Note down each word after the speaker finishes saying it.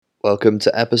Welcome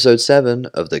to episode 7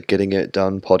 of the Getting It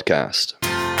Done podcast.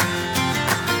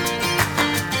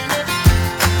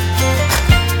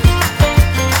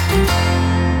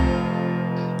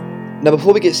 Now,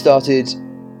 before we get started,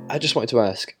 I just wanted to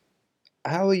ask,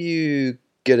 how are you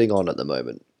getting on at the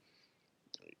moment?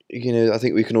 I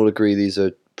think we can all agree these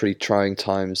are pretty trying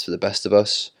times for the best of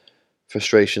us.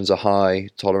 Frustrations are high,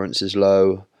 tolerance is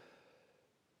low,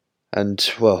 and,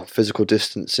 physical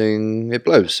distancing, it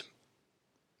blows.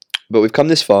 But we've come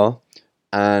this far,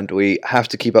 and we have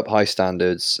to keep up high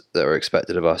standards that are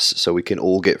expected of us so we can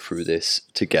all get through this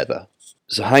together.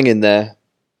 So hang in there,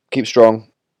 keep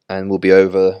strong, and we'll be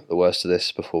over the worst of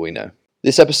this before we know.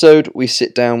 This episode, we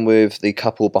sit down with the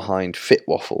couple behind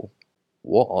FitWaffle.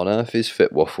 What on earth is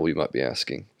FitWaffle, you might be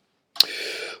asking?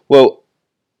 Well,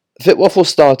 FitWaffle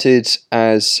started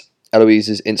as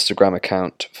Eloise's Instagram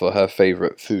account for her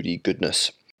favourite foodie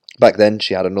goodness. Back then,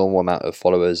 she had a normal amount of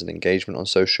followers and engagement on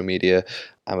social media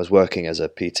and was working as a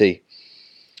PT.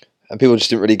 And people just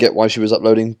didn't really get why she was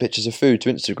uploading pictures of food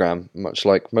to Instagram, much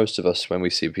like most of us when we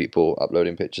see people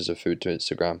uploading pictures of food to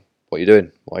Instagram. What are you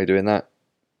doing? Why are you doing that?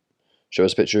 Show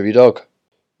us a picture of your dog.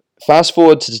 Fast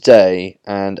forward to today,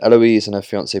 and Eloise and her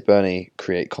fiance Bernie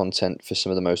create content for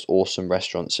some of the most awesome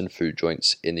restaurants and food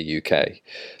joints in the UK.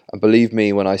 And believe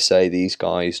me when I say these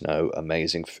guys know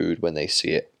amazing food when they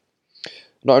see it.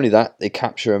 Not only that, they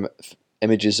capture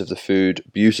images of the food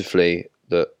beautifully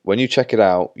that when you check it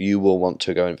out, you will want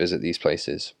to go and visit these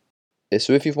places.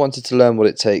 So if you've wanted to learn what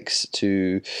it takes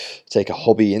to take a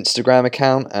hobby Instagram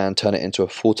account and turn it into a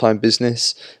full-time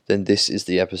business, then this is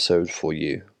the episode for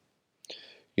you.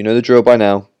 You know the drill by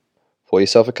now. Pour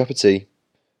yourself a cup of tea,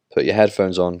 put your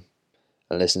headphones on,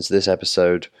 and listen to this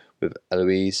episode with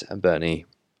Eloise and Bernie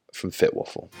from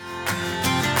FitWaffle.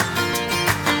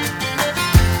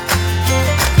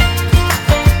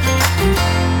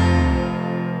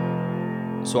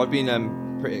 So I've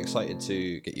been pretty excited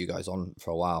to get you guys on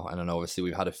for a while, and I know obviously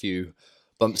we've had a few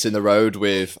bumps in the road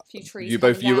with a few trees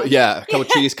a couple of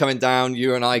trees coming down,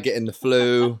 you and I getting the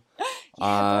flu.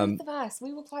 Both of us,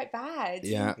 we were quite bad.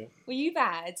 Yeah. Were you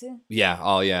bad? Yeah,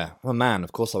 oh yeah. Oh man,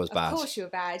 of course I was bad. Of course you were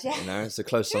bad, yeah. It's the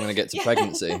closest I'm going to get to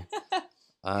pregnancy.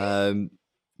 But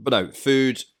no,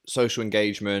 food, social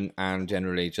engagement, and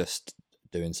generally just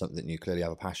doing something you clearly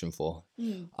have a passion for.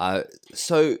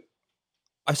 So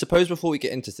I suppose before we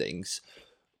get into things,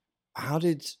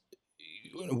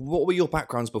 what were your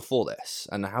backgrounds before this,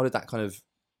 and how did that kind of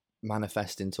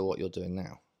manifest into what you're doing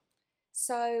now?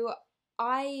 So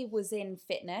I was in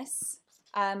fitness.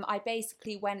 I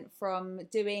basically went from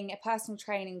doing a personal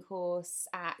training course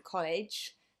at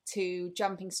college to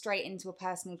jumping straight into a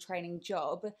personal training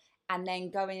job and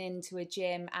then going into a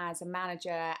gym as a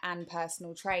manager and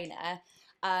personal trainer.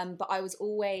 But I was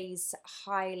always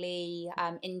highly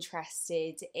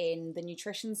interested in the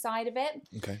nutrition side of it.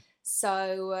 Okay.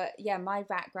 So, my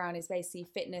background is basically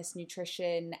fitness,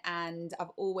 nutrition, and I've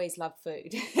always loved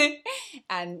food.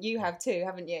 And you have too,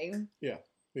 haven't you? Yeah.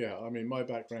 I mean, my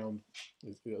background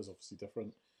is obviously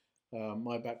different.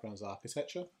 My background is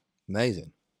architecture.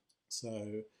 Amazing.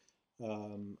 So,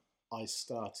 I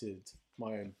started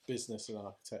my own business in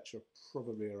architecture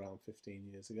probably around 15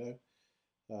 years ago.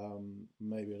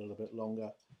 Maybe a little bit longer,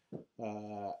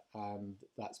 and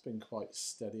that's been quite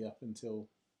steady up until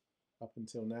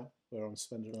now, where I'm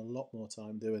spending a lot more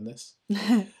time doing this.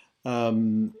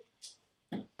 And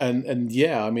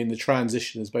yeah, I mean, the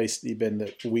transition has basically been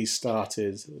that we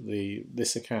started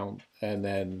this account, and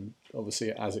then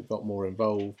obviously as it got more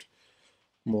involved,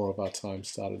 more of our time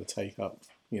started to take up,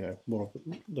 more of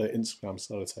the Instagram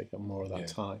started to take up more of that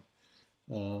time.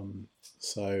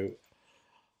 So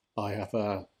I have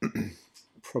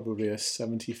probably a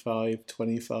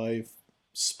 75-25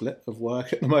 split of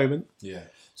work at the moment. Yeah.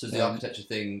 So is the architecture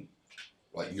thing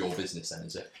like your business then,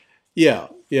 is it? Yeah.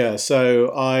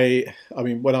 So I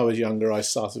mean, when I was younger, I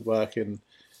started working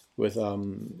with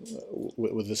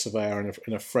a surveyor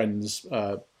and a friend's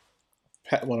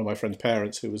one of my friend's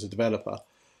parents who was a developer,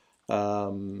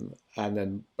 and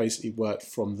then basically worked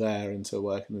from there into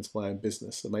working into my own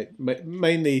business. So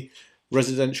mainly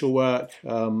residential work,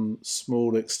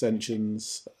 small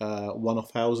extensions,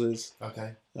 one-off houses,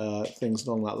 things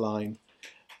along that line.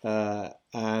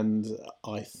 And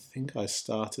I think I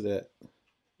started it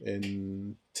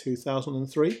in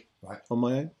 2003 on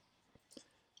my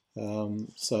own.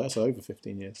 So that's over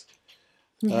 15 years.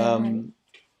 And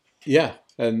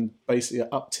basically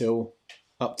up till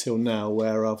now,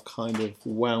 where I've kind of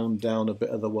wound down a bit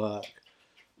of the work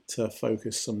to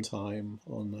focus some time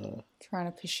on trying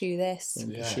to pursue this.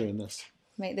 Pursuing this.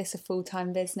 Make this a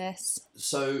full-time business.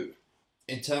 So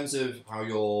in terms of how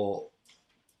you're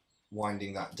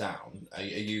winding that down, are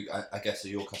you? I guess are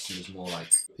your customers more like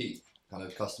Pete kind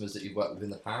of customers that you've worked with in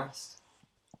the past?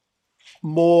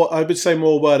 More, I would say,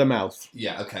 more word of mouth.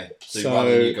 Yeah. Okay. So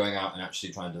rather than you going out and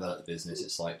actually trying to develop the business,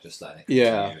 it's like just letting it come to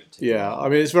Yeah, you. And yeah. I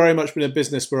mean, it's very much been a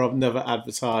business where I've never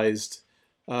advertised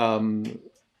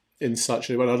in such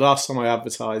a. Well, the last time I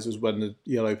advertised was when the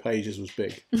Yellow Pages was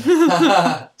big.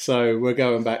 So we're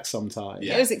going back some time.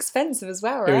 It was expensive as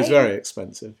well, right? It was very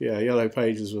expensive. Yeah, Yellow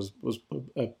Pages was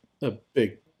a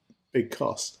big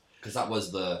cost. Because that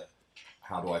was the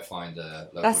how do I find a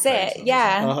local That's tradesman, it,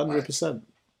 yeah. 100%.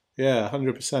 Yeah,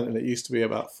 100%. And it used to be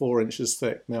about 4 inches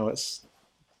thick. Now it's.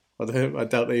 I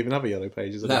doubt they even have a Yellow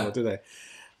Pages anymore, do they?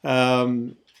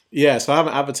 Yeah, so I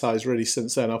haven't advertised really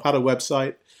since then. I've had a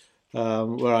website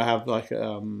where I have like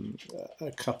a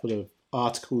couple of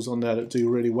articles on there that do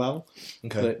really well,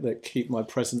 that keep my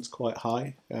presence quite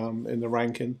high in the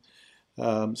ranking.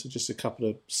 So just a couple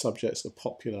of subjects are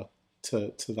popular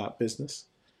to that business.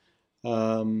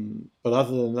 But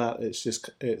other than that,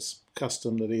 it's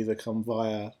custom that either come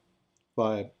via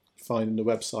finding the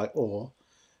website or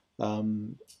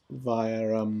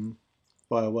via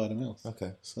word of mouth.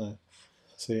 Okay. So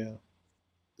yeah.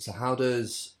 So how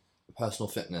does personal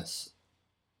fitness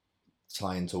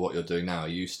tie into what you're doing now? Are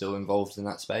you still involved in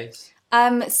that space?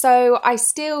 So I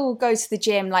still go to the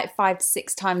gym like 5 to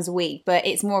 6 times a week, but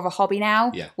it's more of a hobby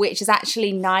now, which is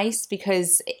actually nice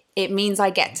because it means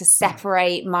I get to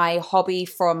separate my hobby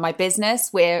from my business,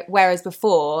 whereas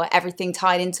before everything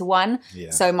tied into one.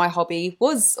 Yeah. So my hobby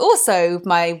was also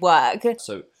my work.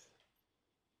 So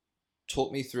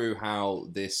talk me through how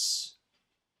this...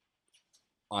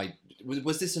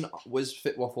 Was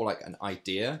Fit Waffle like an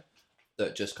idea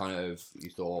that just kind of you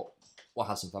thought, well,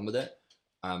 have some fun with it?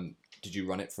 Did you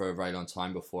run it for a very long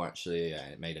time before actually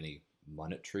it made any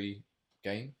monetary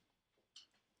gain?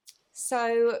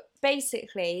 So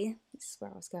basically, this is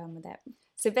where I was going with it.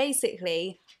 So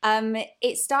basically,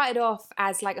 it started off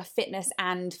as like a fitness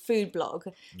and food blog.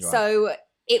 Right. So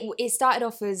it started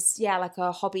off as, like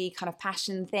a hobby kind of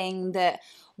passion thing that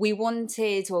we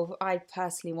wanted, or I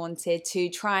personally wanted to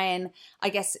try and, I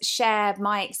guess, share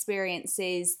my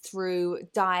experiences through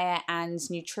diet and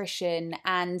nutrition.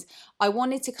 And I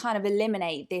wanted to kind of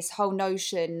eliminate this whole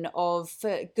notion of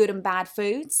good and bad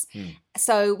foods.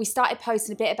 So we started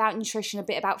posting a bit about nutrition, a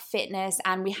bit about fitness,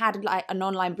 and we had like an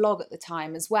online blog at the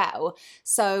time as well.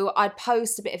 So I'd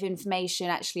post a bit of information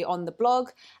actually on the blog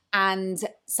and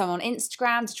some on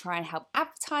Instagram to try and help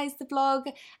advertise the blog.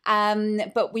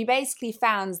 But we basically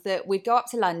found that we'd go up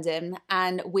to London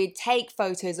and we'd take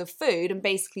photos of food and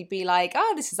basically be like,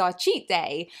 oh, this is our cheat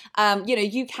day.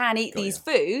 You can eat these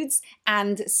foods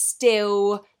and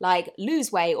still like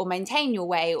lose weight or maintain your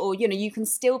weight, or, you can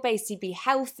still basically be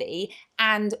healthy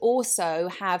and also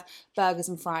have burgers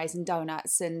and fries and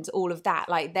donuts and all of that.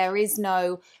 Like there is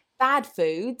no bad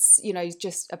foods,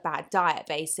 just a bad diet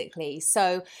basically.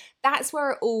 So that's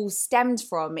where it all stemmed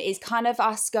from, is kind of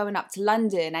us going up to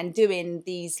London and doing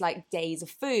these like days of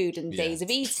food and days of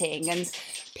eating, and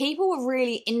people were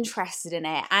really interested in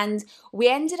it, and we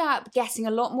ended up getting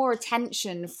a lot more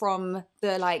attention from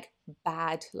the like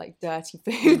bad, like dirty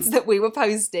foods that we were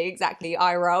posting. Exactly,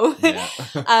 eye roll.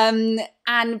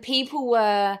 And people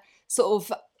were sort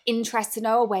of interested to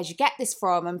know, where'd you get this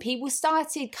from? And people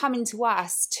started coming to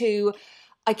us to,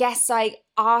 I guess, like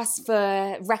ask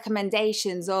for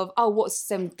recommendations of, what's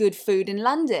some good food in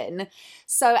London?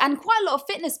 So, and quite a lot of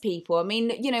fitness people. I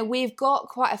mean, we've got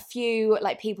quite a few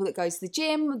like people that go to the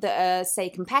gym that are, say,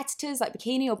 competitors like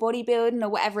bikini or bodybuilding or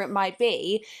whatever it might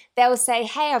be. They'll say,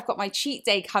 hey, I've got my cheat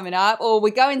day coming up, or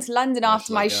we're going to London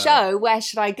after my show. Where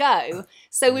should I go?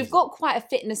 So we've got quite a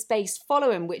fitness-based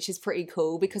following, which is pretty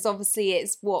cool because obviously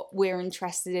it's what we're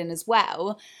interested in as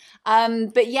well.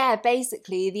 But yeah,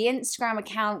 basically the Instagram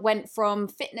account went from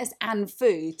fitness and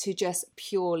food to just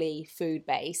purely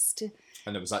food-based.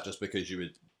 And was that just because you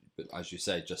would, as you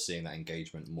say, just seeing that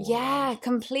engagement more? Yeah,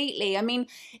 completely. I mean,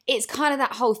 it's kind of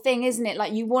that whole thing, isn't it?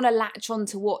 Like you want to latch on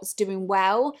to what's doing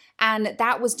well, and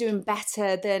that was doing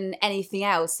better than anything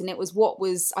else. And it was what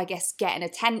was, I guess, getting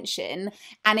attention.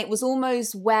 And it was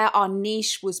almost where our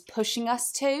niche was pushing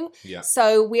us to. Yeah.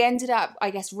 So we ended up, I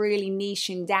guess, really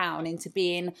niching down into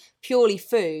being purely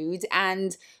food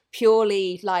and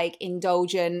purely like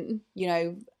indulgent,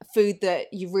 food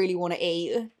that you really want to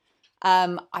eat.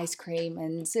 Ice cream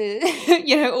and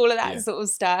all of that sort of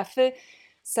stuff.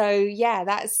 So yeah,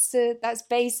 that's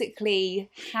basically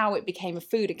how it became a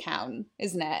food account,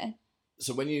 isn't it?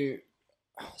 So when you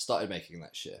started making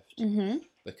that shift,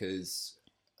 because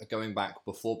going back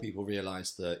before people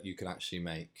realised that you can actually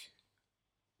make,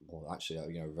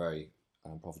 very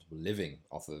profitable living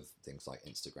off of things like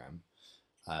Instagram.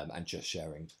 and just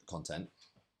sharing content.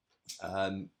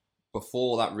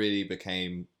 Before that really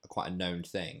became quite a known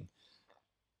thing,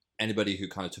 anybody who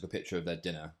kind of took a picture of their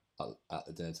dinner at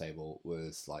the dinner table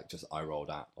was like just eye rolled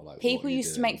at, or like People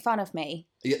used to make fun of me.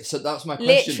 Yeah, so that's my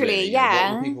question. Literally, really.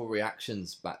 yeah. What were people's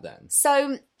reactions back then?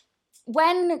 So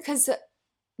because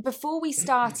before we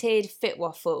started Fit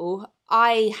Waffle,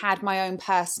 I had my own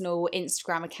personal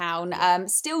Instagram account,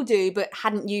 still do, but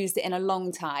hadn't used it in a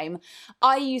long time.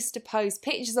 I used to post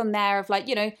pictures on there of like,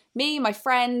 me, my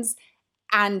friends,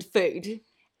 and food.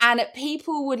 And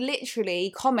people would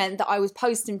literally comment that I was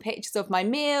posting pictures of my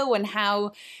meal and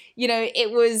how,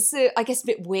 it was, I guess, a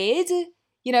bit weird.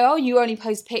 Oh, you only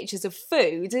post pictures of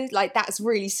food. Like, that's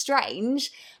really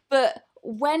strange. But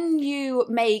when you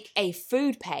make a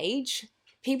food page,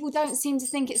 people don't seem to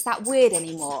think it's that weird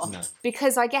anymore. No.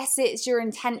 Because I guess it's you're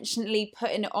intentionally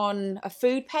putting it on a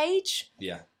food page.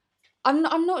 Yeah. I'm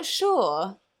not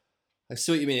sure. I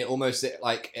see what you mean. It almost it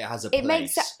has a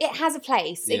place. It has a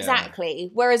place, Yeah. exactly.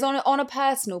 Whereas on a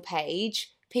personal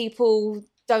page, people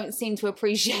don't seem to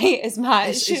appreciate as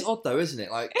much. It's odd though, isn't it?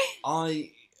 Like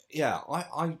I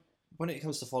when it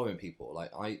comes to following people,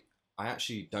 like I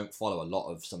actually don't follow a lot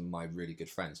of some of my really good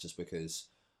friends just because,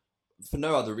 for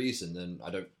no other reason than I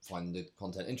don't find the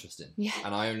content interesting. Yeah.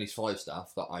 And I only follow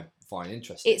stuff that I find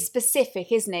interesting. It's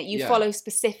specific, isn't it? You Yeah. follow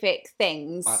specific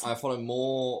things. I follow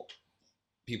more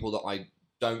people that I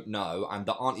don't know and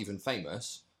that aren't even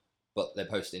famous, but they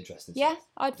post interesting Yeah, stuff.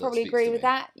 I'd that probably speaks agree to with me.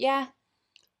 that. Yeah.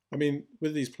 I mean,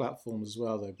 with these platforms as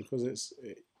well, though, because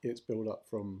it's built up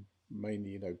from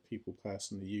mainly people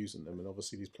personally using them, and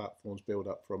obviously these platforms build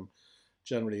up from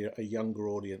generally a younger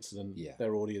audience, and then Yeah.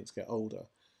 their audience get older.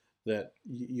 That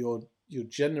you're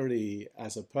generally,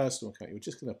 as a personal account, you're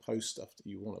just going to post stuff that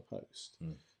you want to post.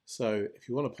 Mm. So if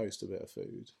you want to post a bit of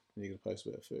food, then you're going to post a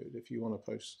bit of food. If you want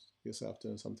to post yourself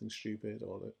doing something stupid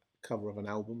or the cover of an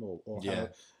album or Yeah.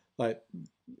 like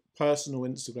personal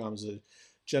Instagrams are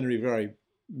generally very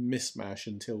mismatch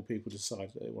until people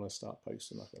decide that they want to start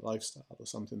posting like a lifestyle or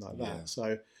something like that. Yeah.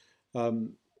 So,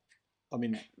 I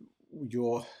mean,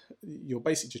 you're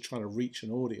basically just trying to reach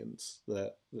an audience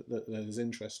that is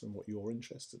interested in what you're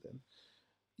interested in.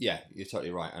 Yeah, you're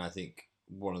totally right. And I think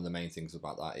one of the main things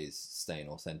about that is staying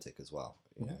authentic as well.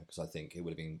 Because I think it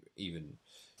would have been even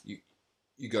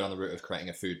you go down the route of creating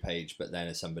a food page, but then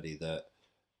as somebody that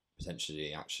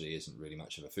potentially actually isn't really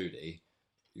much of a foodie,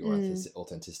 your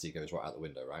authenticity goes right out the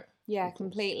window, right? Yeah,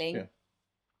 completely. Yeah.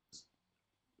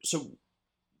 So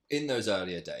in those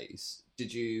earlier days,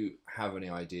 did you have any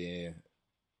idea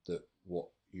that what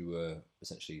you were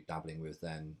essentially dabbling with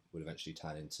then would eventually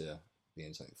turn into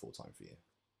being something full-time for you?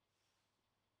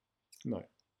 No.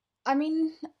 I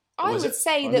mean, Or I was would it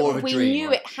say more of that a we dream, knew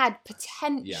right? it had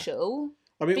potential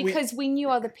I mean, because we knew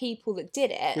other people that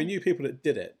did it. we knew people that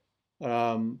did it,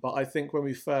 but I think when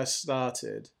we first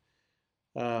started,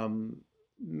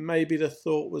 maybe the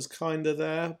thought was kind of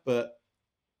there, but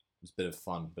It was a bit of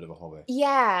fun, a bit of a hobby.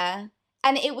 Yeah.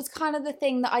 And it was kind of the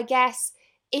thing that I guess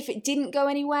if it didn't go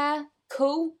anywhere,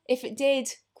 cool. If it did,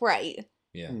 great.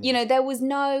 Yeah. There was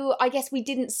no, I guess we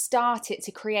didn't start it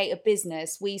to create a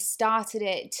business. We started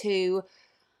it to,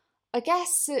 I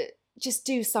guess, just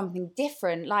do something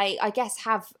different. Like, I guess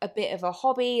have a bit of a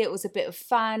hobby. It was a bit of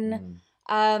fun.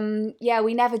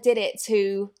 We never did it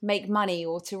to make money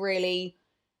or to really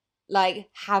like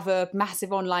have a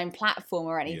massive online platform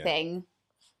or anything.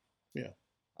 yeah.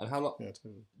 And how long Yeah,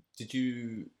 totally. did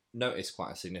you notice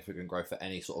quite a significant growth at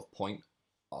any sort of point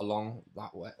along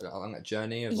that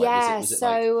journey of was it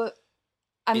like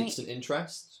I mean, instant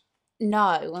interest?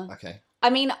 no. Okay. I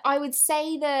mean, I would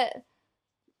say that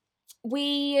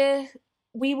we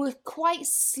were quite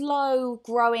slow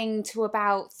growing to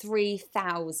about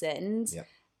 3,000. Yep.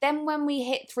 Then when we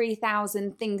hit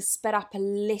 3,000, things sped up a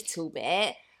little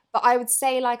bit. But I would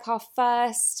say like our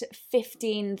first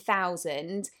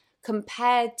 15,000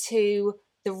 compared to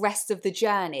the rest of the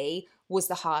journey was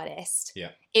the hardest.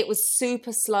 Yeah. It was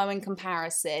super slow in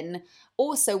comparison.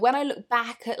 Also, when I look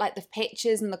back at like the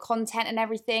pictures and the content and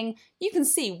everything, you can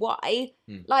see why.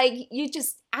 Like, you're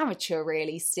just amateur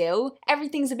really still.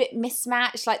 Everything's a bit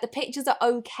mismatched. Like, the pictures are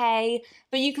okay,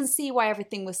 but you can see why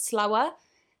everything was slower.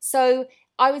 So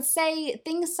I would say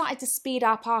things started to speed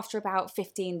up after about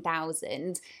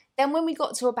 15,000. Then when we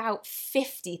got to about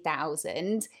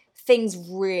 50,000, things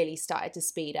really started to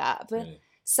speed up. Really?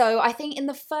 So I think in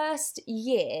the first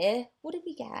year, what did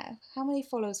we get? How many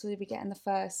followers did we get in the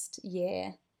first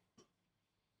year?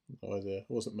 No idea. It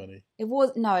wasn't many. It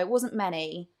wasn't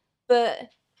many. But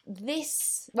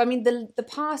the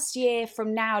past year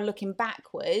from now looking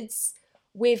backwards,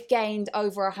 we've gained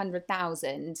over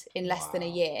 100,000 in less than a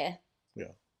Wow. year.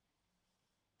 Yeah.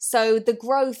 So the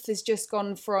growth has just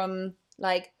gone from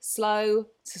like slow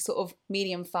to sort of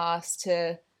medium fast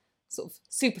to sort of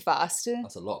super fast.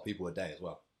 That's a lot of people a day as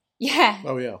well. Yeah.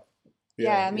 Oh yeah.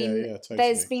 Yeah, I mean, yeah, totally.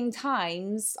 there's been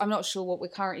times, I'm not sure what we're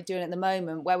currently doing at the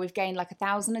moment, where we've gained like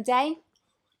 1,000 a day.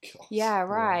 God. Yeah,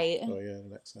 right. Oh yeah,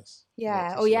 in excess.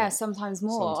 Yeah. In Oh, yeah, excess sometimes of that.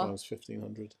 more. Sometimes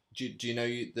 1,500. Do you know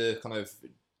the kind of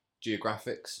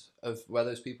geographics of where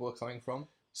those people are coming from?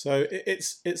 So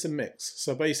it's a mix.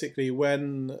 So basically,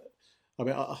 when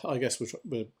I guess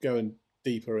we're going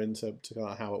deeper into kind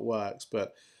of how it works,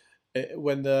 but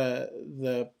when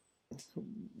the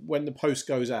post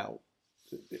goes out,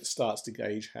 it starts to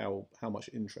gauge how much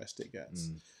interest it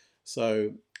gets.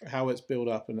 So how it's built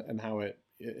up and how it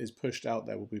is pushed out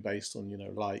there will be based on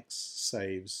likes,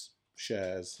 saves,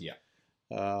 shares,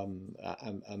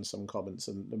 and some comments,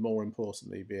 and the more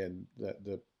importantly being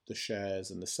the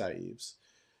shares and the saves.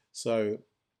 So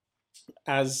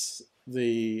as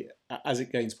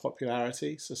it gains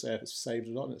popularity, so say if it's saved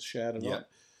or not and it's shared or not,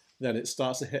 then it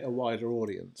starts to hit a wider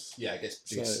audience. Yeah, I guess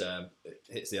because it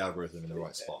hits the algorithm in the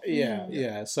right spot.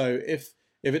 Yeah. So if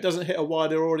it doesn't hit a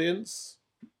wider audience,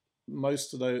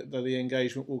 most of the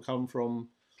engagement will come from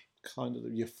kind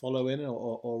of your following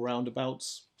or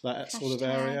roundabouts, that sort of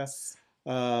area.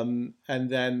 And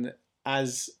then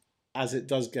as it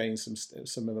does gain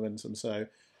some momentum, so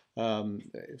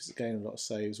if it's gaining a lot of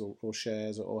saves or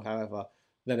shares or however,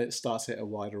 then it starts to hit a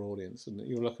wider audience, and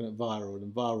you're looking at viral,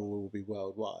 and viral will be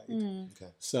worldwide.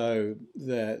 Okay. So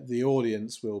the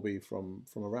audience will be from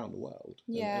around the world,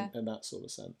 in that sort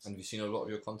of sense. And have you seen a lot of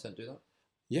your content do that?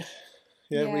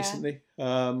 Yeah, recently.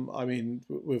 I mean,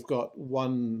 we've got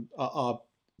one, our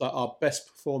best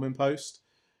performing post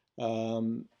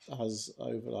has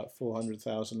over like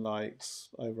 400,000 likes,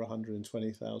 over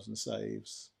 120,000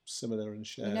 saves, similar in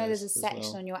shares. You know, there's a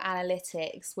section on your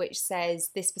analytics which says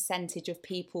this percentage of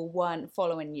people weren't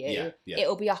following you. Yeah.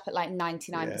 It'll be up at like 99%.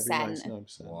 Yeah, it'll be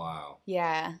 99%. Wow.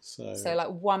 Yeah. So like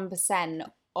 1%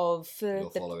 of Your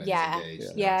following is yeah.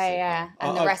 engaged. Yeah.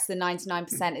 And the rest of the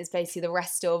 99% is basically the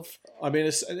rest of I mean,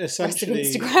 essentially,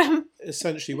 Instagram.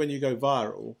 Essentially, when you go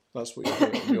viral, that's what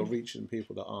you're doing. You're reaching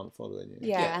people that aren't following you.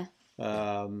 Yeah.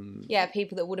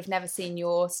 People that would have never seen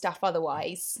your stuff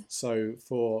otherwise. So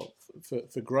for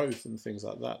growth and things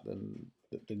like that, then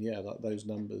those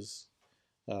numbers,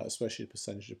 especially the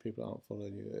percentage of people that aren't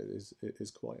following you,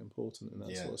 is quite important in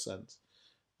that sort of sense.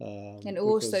 And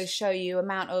also show you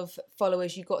amount of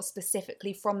followers you got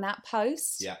specifically from that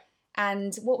post. Yeah.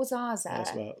 And what was ours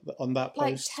at? On that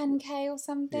post, like 10k or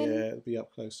something. Yeah, it'd be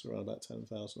up close to around about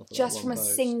 10,000. Just from a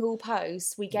single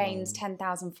post, we gained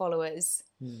 10,000 followers.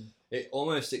 It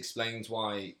almost explains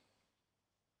why.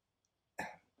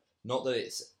 Not that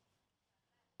it's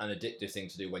an addictive thing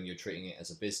to do when you're treating it as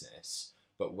a business,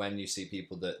 but when you see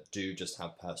people that do just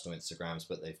have personal Instagrams,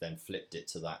 but they've then flipped it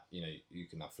to that, you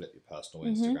can now flip your personal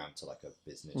Instagram to like a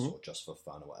business or just for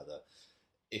fun or whatever.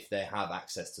 If they have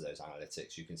access to those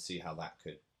analytics, you can see how that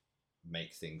could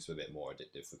make things a bit more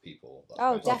addictive for people.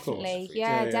 Oh, definitely.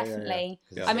 Yeah, definitely.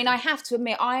 Yeah. I mean, I have to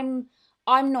admit, I'm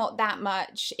not that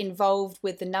much involved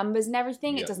with the numbers and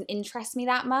everything. Yeah. It doesn't interest me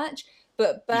that much.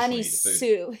 But Bernie's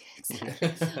Exactly.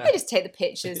 I just take the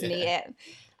pictures and eat it.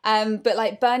 But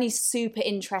like Bernie's super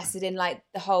interested in like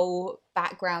the whole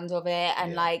background of it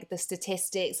and like the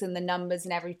statistics and the numbers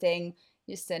and everything.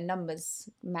 You're just a numbers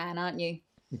man, aren't you?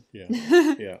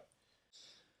 Yeah.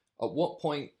 At what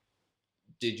point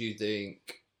did you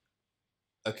think,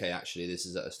 okay, actually, this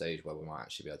is at a stage where we might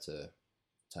actually be able to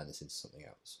turn this into something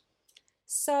else?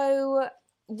 So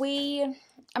I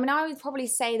would probably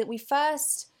say that we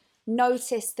first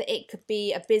noticed that it could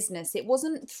be a business. It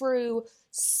wasn't through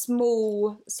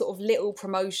small sort of little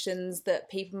promotions that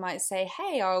people might say,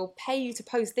 hey, I'll pay you to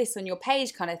post this on your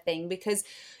page kind of thing, because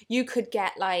you could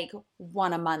get like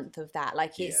one a month of that.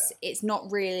 Like it's not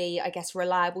really, I guess,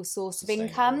 reliable source of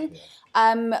income.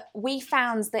 We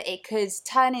found that it could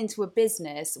turn into a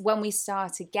business when we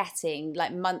started getting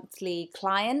like monthly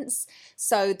clients.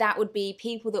 So that would be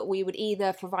people that we would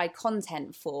either provide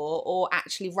content for or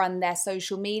actually run their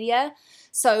social media.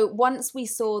 So once we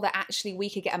saw that actually we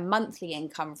could get a monthly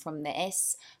income from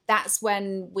this, that's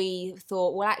when we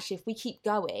thought, well, actually, if we keep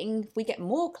going, if we get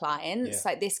more clients,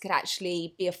 like this could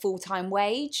actually be a full-time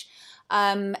wage.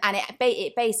 And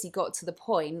it basically got to the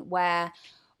point where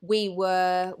we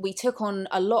took on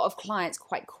a lot of clients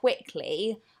quite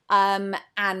quickly,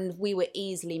 and we were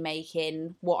easily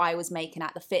making what I was making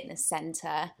at the fitness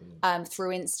center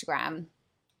through Instagram.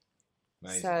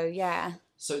 Amazing. So yeah.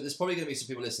 So there's probably going to be some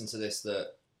people listening to this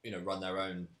that run their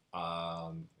own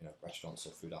restaurants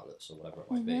or food outlets or whatever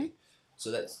it might be. So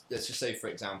let's just say, for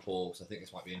example, because I think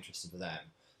this might be interesting for them.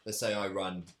 Let's say I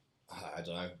run, I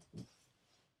don't know,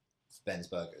 Ben's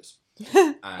Burgers.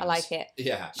 I like it.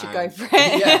 Yeah, Should go for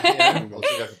it. Yeah, I was going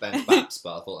to go for Ben's Baps,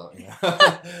 but I thought,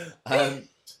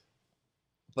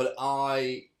 but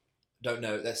I don't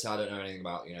know. Let's say I don't know anything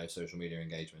about social media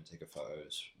engagement, taking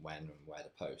photos, when and where to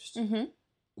post. Mm-hmm.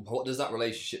 What does that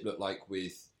relationship look like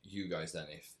with you guys then?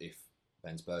 If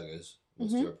Ben's Burgers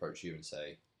was to approach you and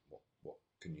say, what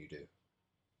can you do?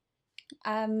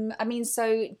 I mean,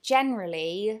 so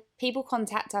generally, people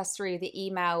contact us through the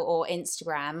email or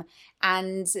Instagram,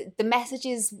 and the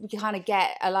messages we kind of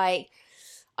get are like,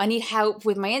 I need help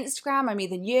with my Instagram. I'm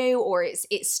either new or it's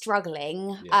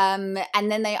struggling. Yeah. And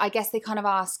then I guess they kind of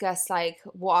ask us like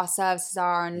what our services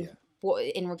are and what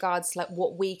in regards to like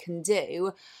what we can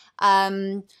do.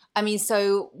 I mean,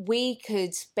 so we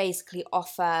could basically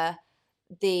offer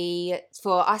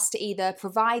for us to either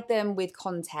provide them with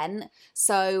content.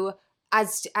 So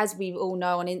as we all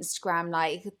know on Instagram,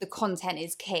 like the content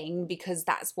is king because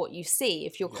that's what you see.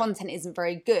 If your content isn't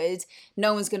very good,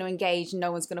 no one's going to engage, no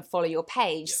one's going to follow your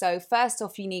page. Yeah. So first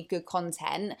off, you need good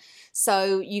content.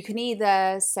 So you can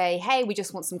either say, hey, we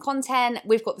just want some content,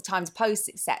 we've got the time to post,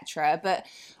 etc. But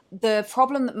the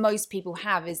problem that most people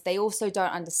have is they also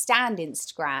don't understand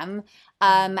Instagram,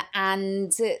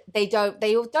 and they don't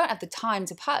have the time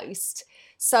to post.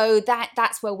 So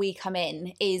that's where we come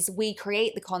in, is we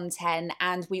create the content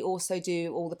and we also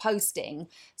do all the posting.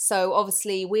 So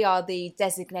obviously we are the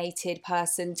designated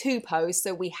person to post,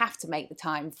 so we have to make the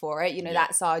time for it.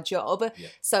 That's our job. Yeah.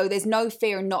 So there's no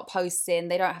fear in not posting.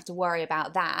 They don't have to worry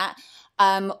about that.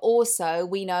 Also,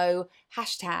 we know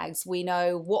hashtags, we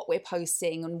know what we're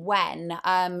posting and when.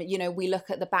 We look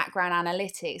at the background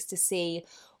analytics to see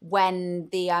when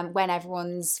when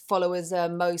everyone's followers are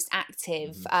most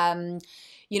active. Mm-hmm.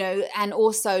 And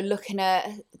also looking at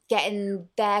getting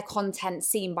their content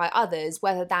seen by others,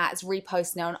 whether that's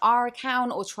reposting on our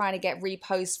account or trying to get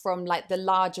reposts from like the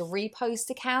larger repost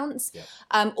accounts.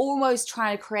 Yeah. Almost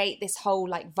trying to create this whole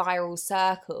like viral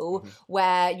circle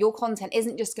where your content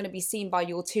isn't just going to be seen by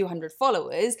your 200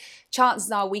 followers.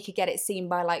 Chances are we could get it seen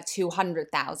by like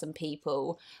 200,000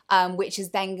 people, which is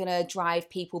then going to drive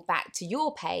people back to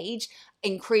your page,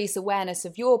 increase awareness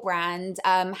of your brand,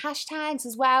 hashtags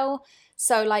as well.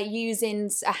 So like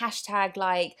using a hashtag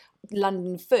like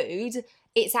London food,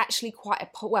 it's actually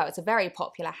it's a very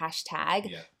popular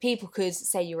hashtag. Yeah. People could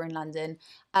say you're in London.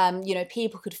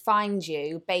 People could find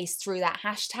you based through that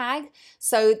hashtag.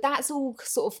 So that's all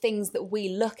sort of things that we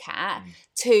look at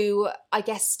to, I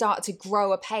guess, start to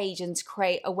grow a page and to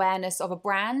create awareness of a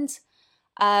brand.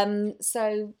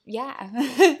 So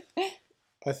yeah.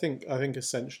 I think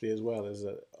essentially as well is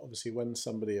that obviously when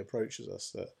somebody approaches us,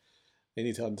 that they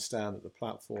need to understand that the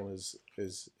platform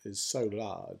is so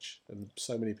large and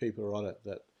so many people are on it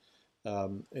that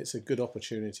it's a good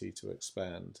opportunity to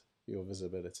expand your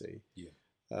visibility. Yeah.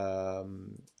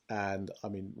 And I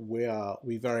mean,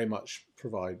 we very much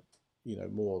provide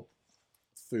more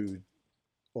food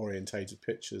orientated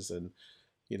pictures and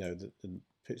the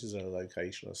pictures of a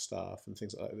location of staff and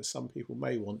things like that some people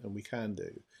may want and we can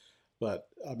do. But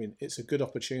I mean, it's a good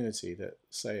opportunity that,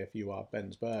 say, if you are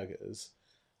Ben's Burgers,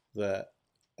 that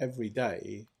every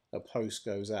day a post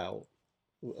goes out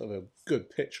of a good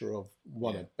picture of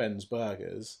one of Ben's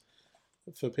Burgers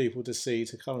for people to see,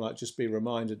 to kind of like just be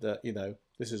reminded that,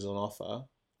 this is an offer,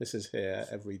 this is here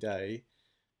every day.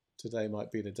 Today might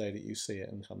be the day that you see it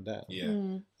and come down.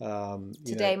 Yeah.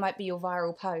 Today might be your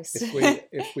viral post.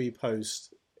 If we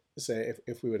post, say,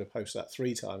 if we were to post that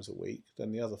 3 times a week,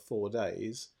 then the other 4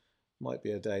 days might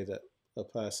be a day that a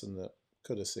person that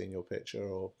could have seen your picture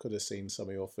or could have seen some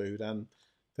of your food and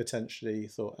potentially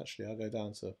thought, actually, I'll go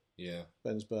down to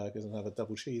Ben's Burgers and have a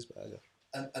double cheeseburger.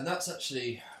 And that's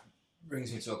actually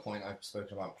brings me to a point I've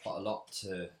spoken about quite a lot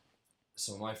to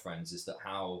some of my friends, is that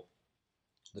how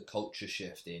the culture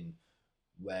shift in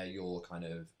where you're kind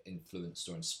of influenced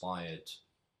or inspired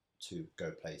to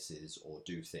go places or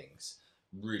do things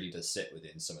really does sit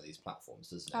within some of these platforms,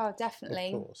 doesn't it? Oh,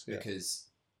 definitely. Of course, yeah. Because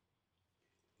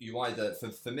you either,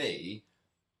 for me,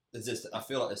 I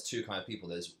feel like there's 2 kind of people.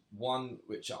 There's one,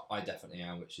 which I definitely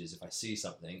am, which is if I see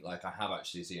something, like I have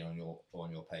actually seen on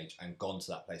your page and gone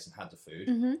to that place and had the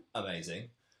food, amazing.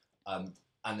 And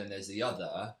then there's the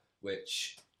other,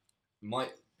 which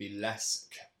might be less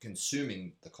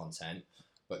consuming the content,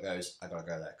 but goes, I gotta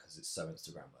go there because it's so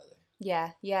Instagram worthy.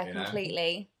 Yeah,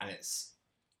 completely. And it's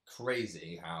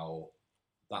crazy how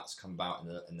that's come about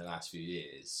in the last few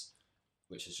years,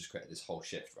 which has just created this whole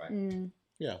shift, right?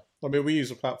 Yeah, I mean, we use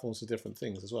the platforms for different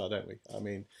things as well, don't we? I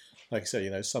mean, like I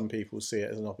said, some people see it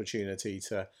as an opportunity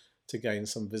to to gain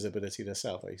some visibility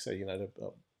themselves. They say,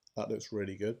 that looks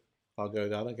really good. I'll go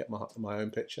down and get my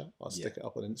own picture. I'll stick it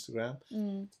up on Instagram.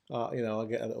 I'll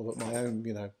get a little bit my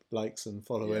own, likes and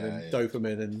following and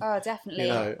dopamine and. Oh,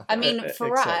 definitely. I mean,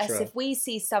 for us, if we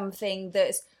see something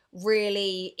that's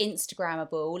really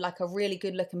Instagrammable, like a really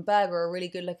good looking burger or a really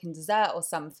good looking dessert or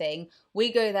something,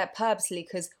 we go there purposely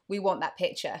because we want that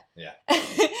picture. Yeah.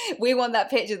 We want that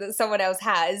picture that someone else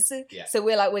has. Yeah. So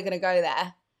we're like, we're going to go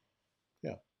there.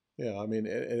 Yeah, I mean,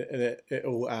 it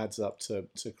all adds up to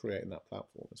creating that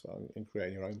platform as well, and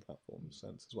creating your own platform in a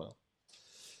sense as well.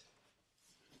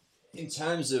 In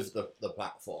terms of the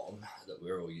platform that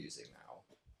we're all using now,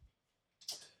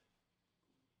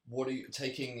 what are you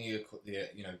taking the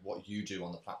what you do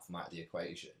on the platform out of the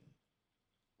equation?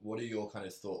 What are your kind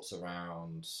of thoughts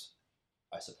around,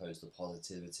 I suppose, the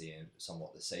positivity and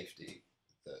somewhat the safety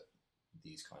that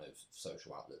these kind of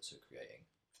social outlets are creating?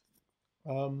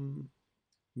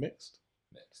 Mixed,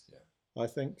 yeah. I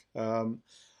think.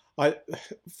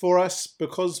 For us,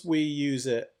 because we use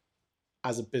it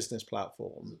as a business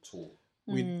platform, As a tool.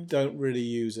 we don't really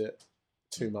use it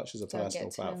too much as a Don't personal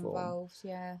get too platform. involved,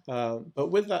 yeah. But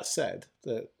with that said,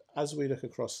 that as we look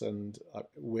across and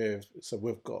we've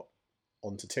got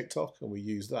onto TikTok and we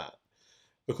use that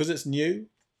because it's new.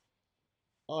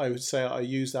 I would say I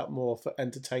use that more for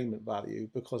entertainment value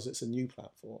because it's a new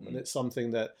platform and it's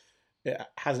something that it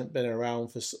hasn't been around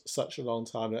for such a long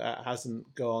time. It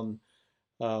hasn't gone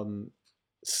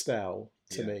stale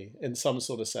to me in some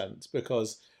sort of sense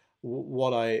because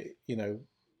what I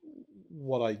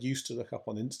used to look up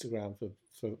on Instagram for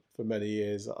many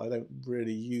years, I don't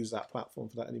really use that platform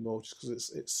for that anymore just because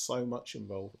it's so much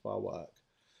involved with our work.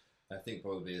 I think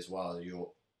probably as well you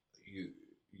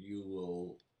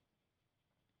will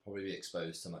probably be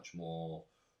exposed to much more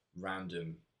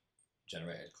random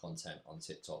generated content on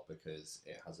TikTok because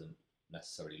it hasn't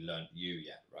necessarily learnt you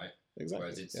yet, right? Exactly.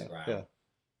 Whereas Instagram,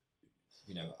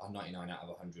 99 out of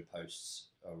 100 posts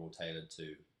are all tailored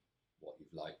to what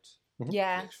you've liked.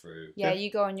 Yeah. Clicked through. Yeah,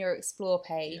 you go on your explore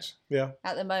page. Yeah.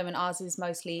 At the moment, ours is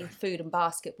mostly food and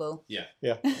basketball. Yeah.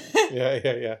 Yeah. And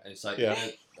it's like,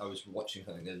 I was watching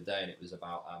something the other day and it was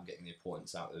about getting the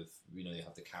importance out of, you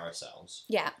have the carousels.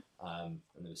 Yeah. And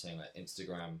they were saying that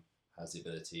Instagram has the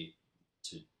ability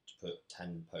to put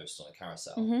 10 posts on a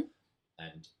carousel.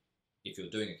 And if you're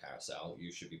doing a carousel,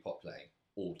 you should be populating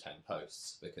all 10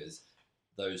 posts because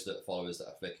those followers that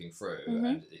are flicking through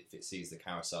and if it sees the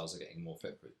carousels are getting more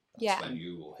fit, that's when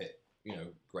you will hit,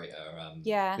 greater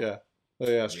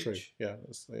that's reach. true. Yeah,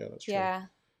 that's true. Yeah.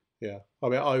 Yeah. I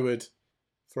mean, I would,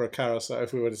 for a carousel,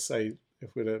 if we were to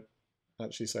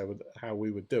actually say how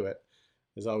we would do it,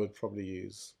 is I would probably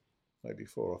use maybe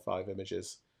 4 or 5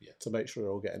 images to make sure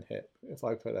they're all getting hit. If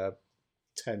I put a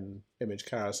 10 image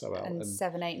carousel out and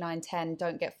 7, 8, 9, 10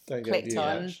 don't get clicked clicked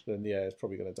on, then it's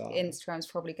probably going to die. Instagram's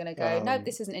probably going to go, no,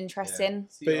 this isn't interesting.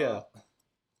 But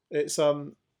it's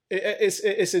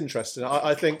interesting.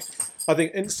 I think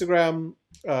Instagram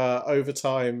over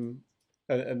time,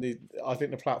 and I think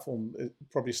the platform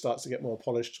probably starts to get more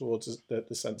polished towards the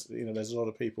sense that there's a lot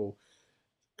of people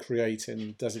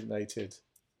creating designated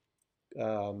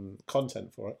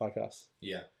content for it, like us.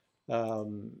 Yeah.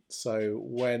 So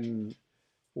when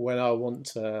I want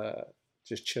to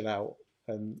just chill out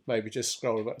and maybe just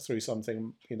scroll through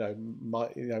something,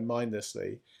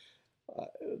 mindlessly,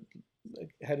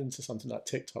 head into something like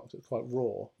TikTok that's quite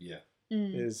raw. Yeah.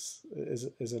 Is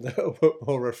a little bit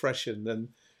more refreshing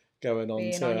than going on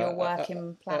being to on your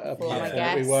working platform, I guess.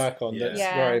 that we work on. That's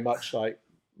Yeah. very much like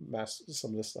mass.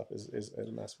 Some of the stuff is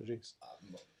mass produced.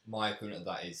 My opinion of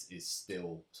that is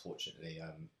still, fortunately,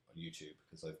 on YouTube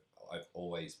because I've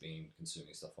always been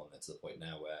consuming stuff on there to the point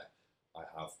now where I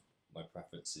have my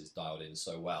preferences dialed in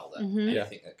so well that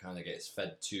anything that kind of gets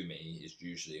fed to me is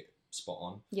usually spot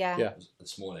on. Yeah.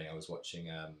 This morning I was watching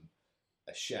a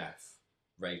chef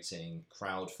rating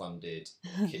crowd-funded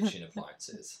kitchen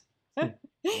appliances. I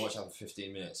watched that for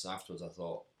 15 minutes and afterwards I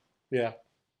thought,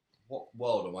 what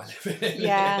world am I living in?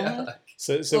 Yeah.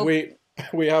 So we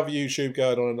have YouTube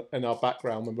going on in our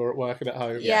background when we're working at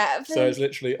home. Yeah. So it's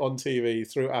literally on TV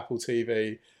through Apple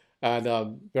TV,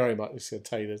 and very much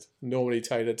normally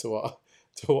tailored to what I've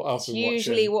been watching.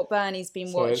 Usually what Bernie's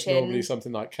been watching. It's normally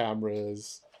something like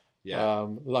cameras,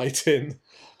 lighting,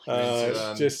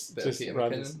 just Peter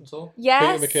random. McKinnon at all?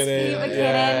 Yes, Peter McKinnon, Peter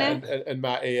yeah, McKinnon. and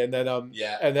Matty, and then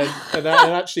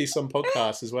actually some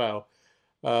podcasts as well.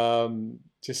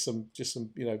 Just some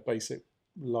basic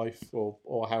life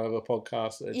or however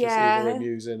podcasts that are just either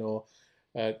amusing or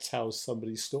tells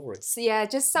somebody's story. So yeah,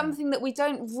 just something that we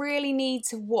don't really need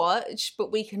to watch,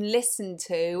 but we can listen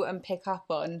to and pick up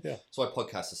on. Yeah. That's why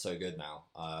podcasts are so good now.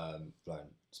 Blowing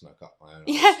smoke up my own.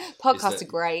 Yeah, podcasts that- are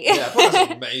great. Yeah, podcasts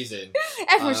are amazing.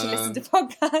 Everyone should listen to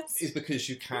podcasts. It's because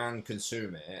you can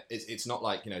consume it. It's not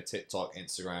like, TikTok,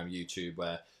 Instagram, YouTube,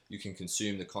 where you can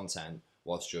consume the content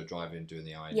whilst you're driving, doing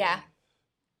the ironing, Yeah.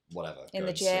 whatever. In go the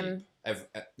and sleep. gym.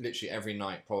 Literally every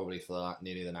night, probably for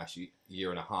nearly the last year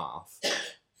and a half,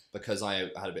 because I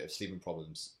had a bit of sleeping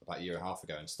problems about a year and a half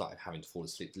ago and started having to fall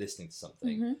asleep listening to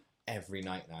something. Mm-hmm. Every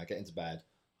night now, I get into bed,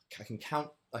 I can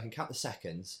count the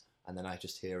seconds, and then I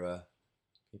just hear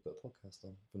you put a podcast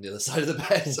on from the other side of the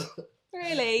bed.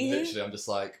 Really? Literally, I'm just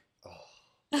like,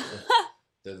 oh.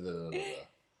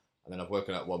 And then I've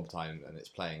woken up one time and it's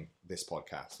playing this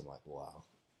podcast. I'm like, wow,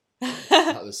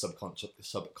 that was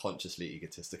subconsciously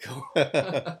egotistical.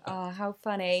 Oh, how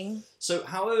funny. So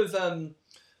how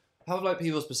have like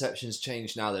people's perceptions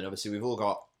changed now? Then obviously we've all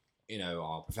got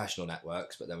our professional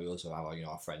networks, but then we also have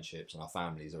our friendships and our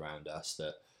families around us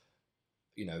that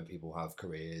people have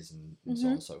careers and so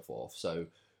on and so forth. So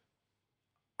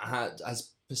has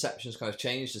perceptions kind of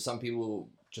changed? Do some people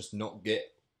just not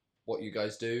get what you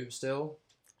guys do still?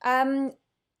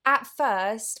 At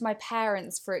first, my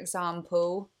parents, for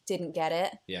example, didn't get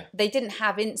it. Yeah. They didn't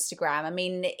have Instagram. I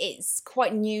mean, it's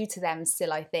quite new to them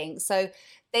still, I think. So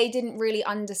they didn't really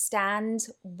understand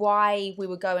why we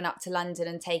were going up to London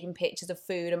and taking pictures of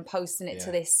food and posting it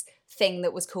to this thing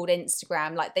that was called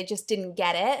Instagram. Like, they just didn't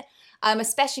get it.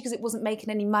 Especially because it wasn't making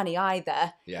any money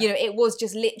either. Yeah. It was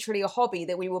just literally a hobby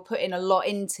that we were putting a lot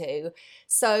into.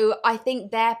 So I think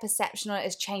their perception on it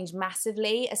has changed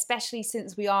massively, especially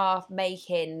since we are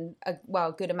making a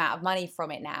good amount of money from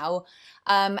it now.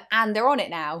 And they're on it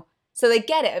now. So they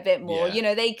get it a bit more.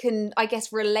 Yeah. They can, I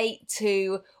guess, relate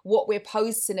to what we're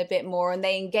posting a bit more, and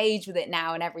they engage with it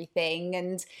now and everything.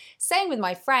 And same with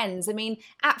my friends. I mean,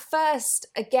 at first,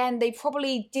 again, they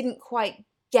probably didn't quite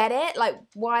get it. Like,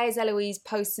 why is Eloise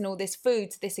posting all this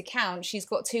food to this account? She's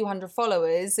got 200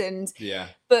 followers.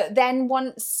 But then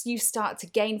once you start to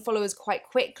gain followers quite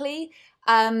quickly,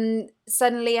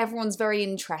 suddenly everyone's very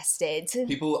interested.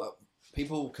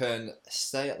 People can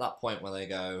stay at that point where they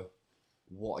go,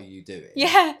 what are you doing?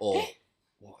 Yeah. Or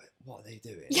what are they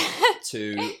doing? Yeah.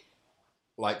 To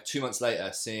like 2 months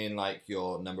later, seeing like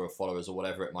your number of followers or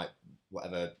whatever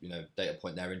data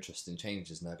point they're interested in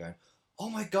changes, and they're going, oh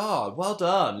my God, well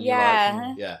done. And Yeah. You're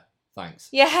like, yeah, thanks.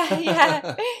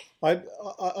 Yeah.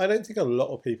 I don't think a lot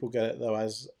of people get it though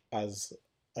as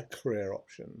a career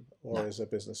option or as a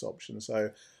business option.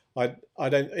 So I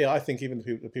don't. I think even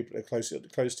the people that are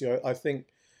close to you, I think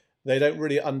they don't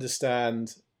really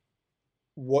understand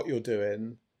what you're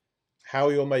doing, how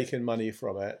you're making money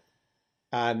from it,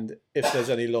 and if there's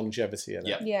any longevity in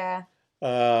it. Yeah.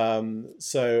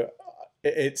 So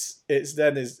it's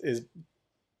then is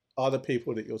other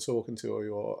people that you're talking to or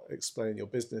you're explaining your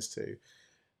business to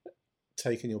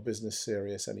taking your business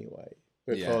serious anyway,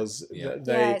 because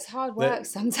it's hard work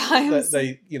sometimes.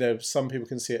 They some people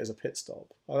can see it as a pit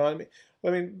stop, and I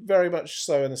mean very much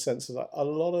so in the sense that a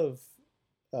lot of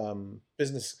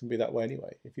business can be that way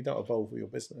anyway. If you don't evolve with your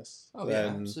business,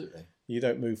 then absolutely. you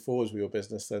don't move forwards with your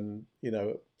business, then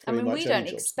I mean, we don't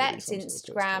expect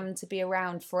Instagram to be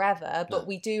around forever, but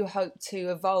we do hope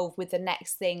to evolve with the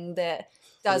next thing that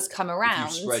does come around.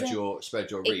 If you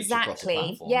spread your reach across the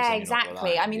platforms. Yeah,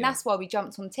 exactly. I mean, that's why we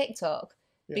jumped on TikTok,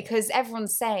 Yeah. because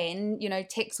everyone's saying,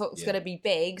 TikTok's going to be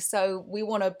big, so we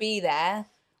want to be there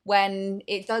when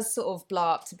it does sort of blow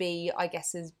up to be, I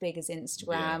guess, as big as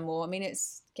Instagram. Or, I mean,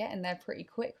 it's getting there pretty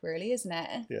quick, really, isn't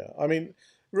it? Yeah, I mean,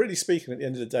 really speaking, at the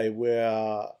end of the day,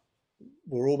 we're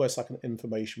almost like an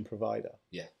information provider.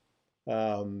 Yeah.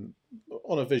 On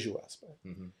a visual aspect.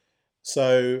 Mm-hmm.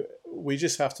 So we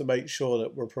just have to make sure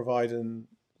that we're providing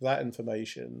that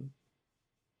information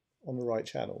on the right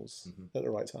channels at the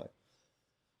right time.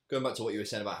 Going back to what you were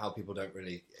saying about how people don't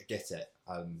really get it.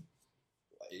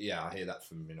 Yeah, I hear that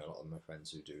from a lot of my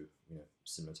friends who do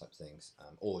similar type things,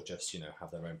 or just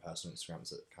have their own personal Instagram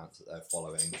accounts that they're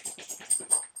following.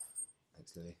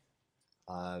 Thanks, Lily.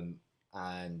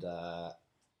 And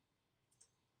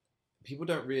people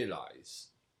don't realise,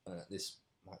 this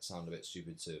might sound a bit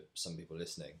stupid to some people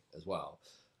listening as well,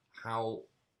 how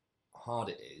hard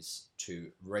it is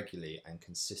to regularly and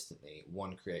consistently,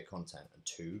 one, create content, and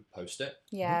two, post it.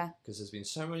 Yeah. Because there's been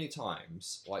so many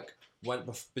times, like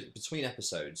between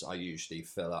episodes, I usually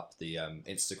fill up the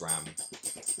Instagram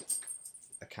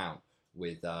account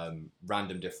with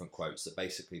random different quotes that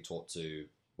basically talk to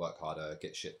work harder,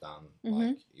 get shit done,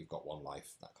 like you've got one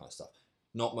life, that kind of stuff.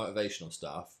 Not motivational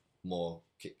stuff, more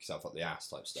kick yourself up the ass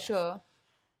type stuff. Sure.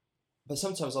 But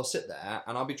sometimes I'll sit there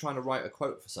and I'll be trying to write a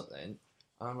quote for something,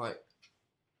 and I'm like,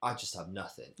 I just have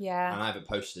nothing. Yeah. And I haven't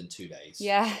posted in 2 days.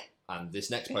 Yeah. And this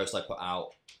next post I put out,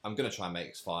 I'm going to try and make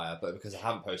it fire, but because I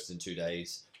haven't posted in 2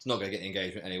 days, it's not going to get the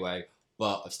engagement anyway,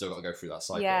 but I've still got to go through that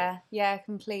cycle. Yeah, yeah,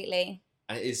 completely.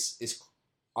 And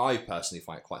I personally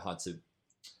find it quite hard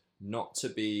not to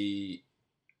be,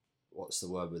 what's the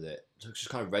word with it? Just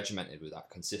kind of regimented with that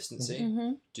consistency.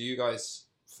 Mm-hmm. Do you guys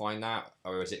find that,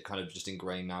 or is it kind of just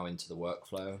ingrained now into the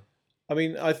workflow? I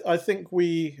mean, I think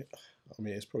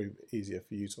it's probably easier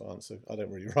for you to answer. I don't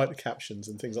really write the captions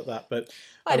and things like that. But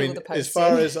I do mean, all the posting. as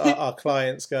far as our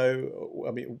clients go,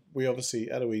 I mean, we obviously,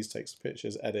 Eloise takes the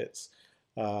pictures, edits,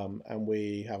 and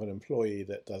we have an employee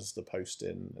that does the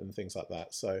posting and things like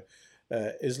that. So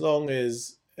as long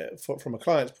as, from a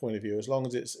client's point of view, as long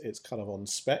as it's kind of on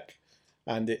spec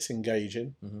and it's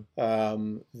engaging,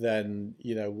 then,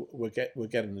 you know, we're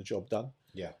getting the job done.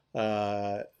 Yeah.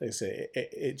 Like I say,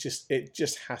 it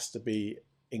just has to be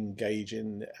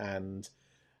engaging and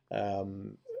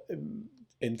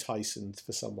enticing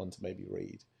for someone to maybe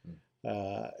read.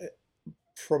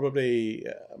 Probably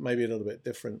maybe a little bit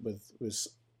different with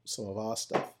some of our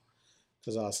stuff,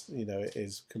 because ours, you know,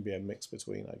 can be a mix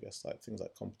between, I guess, like things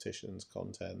like competitions,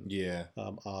 content,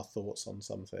 our thoughts on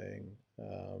something,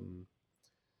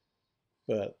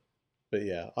 but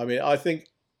yeah, I mean, I think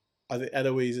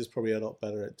Eloise is probably a lot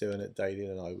better at doing it daily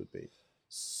than I would be.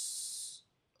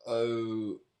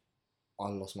 Oh, I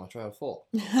lost my trail of thought.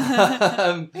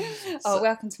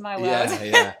 Welcome to my world.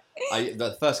 Yeah.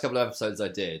 The first couple of episodes I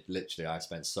did, literally, I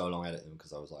spent so long editing them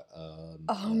because I was like,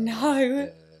 no.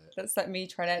 That's like me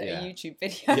trying to edit a YouTube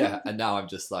video. Yeah, and now I'm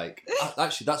just like,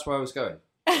 actually, that's where I was going.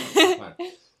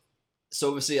 So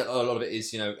obviously, a lot of it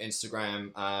is, you know,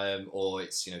 Instagram, or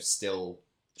it's, you know, still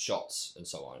shots and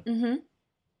so on. Mm-hmm.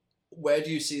 Where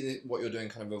do you see what you're doing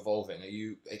kind of evolving? Are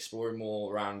you exploring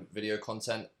more around video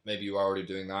content? Maybe you are already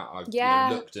doing that. I've you know,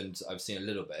 looked and I've seen a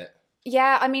little bit.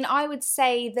 Yeah, I mean, I would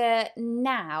say that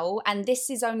now, and this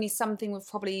is only something we've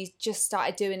probably just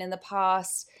started doing in the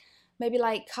past, maybe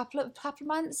like couple of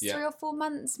months, 3 or 4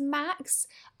 months max.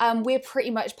 We're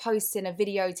pretty much posting a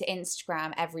video to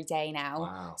Instagram every day now.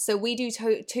 Wow. So we do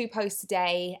 2 posts a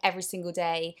day, every single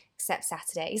day, except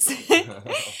Saturdays.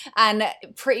 And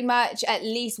pretty much at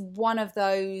least one of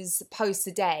those posts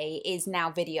a day is now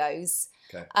videos.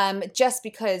 Okay. Just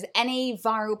because any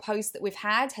viral post that we've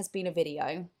had has been a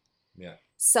video. Yeah.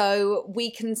 So we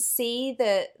can see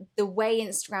that the way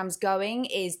Instagram's going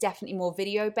is definitely more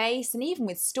video based, and even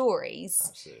with stories.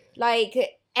 Absolutely.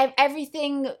 Like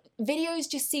everything, videos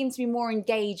just seem to be more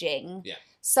engaging. Yeah.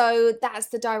 So that's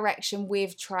the direction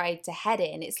we've tried to head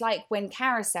in. It's like when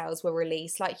carousels were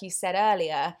released, like you said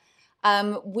earlier,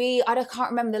 I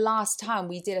can't remember the last time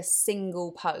we did a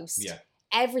single post. Yeah.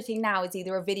 Everything now is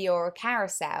either a video or a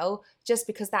carousel, just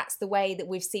because that's the way that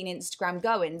we've seen Instagram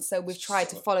going. So we've tried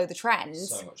to follow the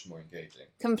trends. So much more engaging.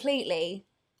 Completely.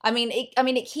 I mean,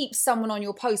 it keeps someone on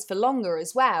your post for longer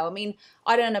as well. I mean,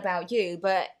 I don't know about you,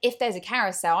 but if there's a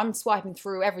carousel, I'm swiping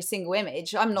through every single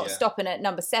image. I'm not stopping at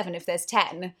number 7 if there's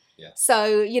 10. Yeah.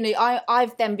 So, you know,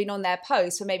 I've then been on their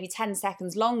post for maybe 10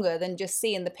 seconds longer than just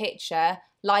seeing the picture,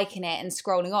 liking it and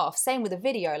scrolling off. Same with a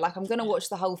video. Like, I'm going to watch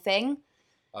the whole thing.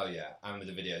 Oh yeah, and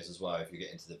with the videos as well. If you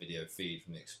get into the video feed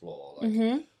from the Explore, like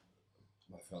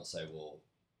my fiance will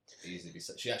easily be.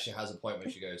 She actually has a point where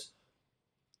she goes,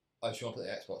 "Oh, if you want to put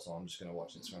the Xbox on, I'm just going to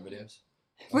watch Instagram videos."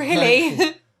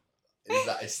 Really?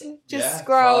 Just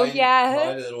scroll, fine,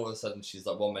 yeah. And then all of a sudden, she's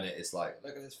like, 1 minute it's like,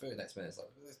 "Look at this food." Next minute it's like,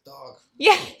 "Look at this dog."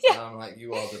 Yeah. And I'm like,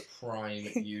 "You are the prime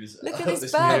user." Look at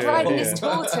this bird riding this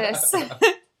tortoise.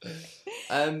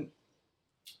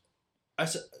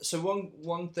 So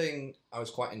one thing I was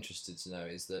quite interested to know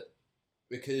is that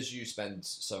because you spend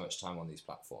so much time on these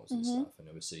platforms and stuff, and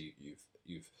obviously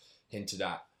you've hinted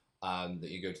at that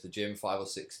you go to the gym 5 or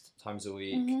 6 times a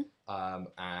week,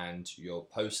 and you're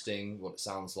posting what it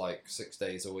sounds like 6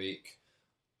 days a week.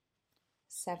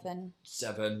 7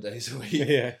 days a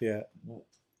week. Yeah.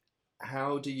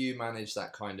 How do you manage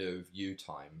that kind of you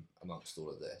time amongst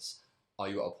all of this? Are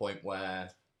you at a point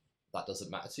where that doesn't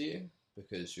matter to you?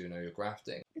 Because, you know, you're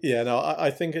grafting. Yeah, no,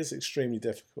 I think it's extremely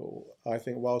difficult. I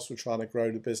think whilst we're trying to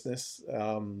grow the business,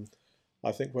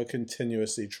 I think we're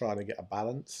continuously trying to get a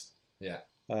balance. Yeah.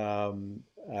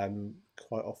 And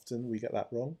quite often we get that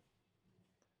wrong.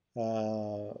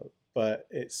 But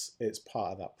it's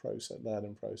part of that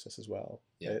learning process as well.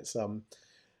 Yeah. It's I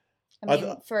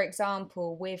mean, for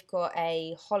example, we've got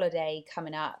a holiday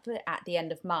coming up at the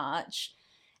end of March,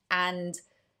 and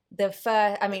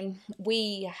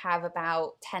we have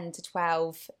about 10 to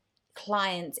 12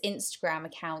 clients' Instagram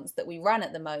accounts that we run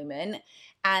at the moment.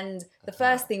 And the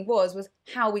first thing was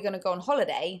how are we going to go on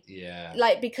holiday? Yeah.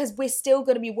 Like, because we're still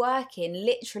going to be working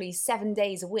literally 7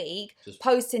 days a week,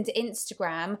 posting to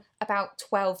Instagram about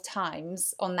 12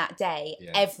 times on that day,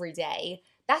 every day.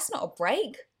 That's not a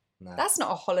break. No. That's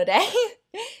not a holiday.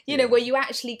 you know, where you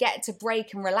actually get to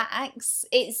break and relax.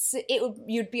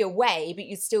 You'd be away, but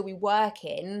you'd still be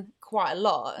working quite a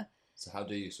lot. So how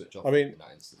do you switch off? I mean, in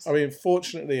that instance?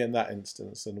 Fortunately, in that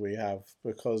instance, and we have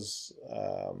because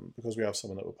we have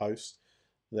someone that will post,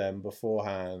 then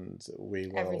beforehand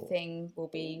everything will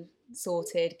be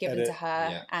sorted, given to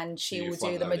her, and she will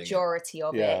do the majority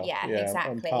of it. Yeah,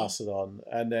 exactly. And pass it on,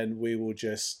 and then we will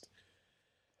just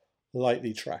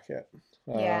lightly track it.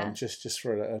 Just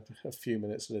for a few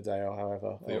minutes of the day or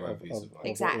however.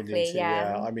 Exactly.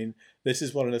 I mean, this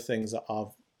is one of the things that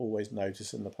I've always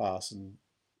noticed in the past, and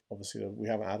obviously we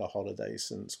haven't had a holiday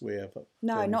since we have.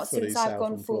 No, not since I've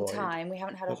gone full time. We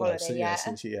haven't had a holiday yet.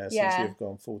 Since you've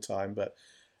gone full time, but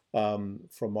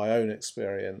from my own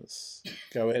experience,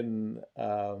 going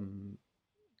on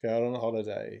a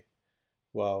holiday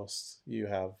whilst you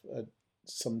have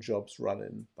some jobs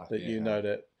running know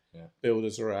that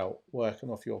builders are out working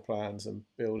off your plans, and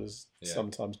builders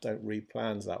sometimes don't read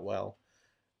plans that well.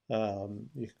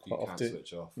 You can't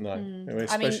switch off. No,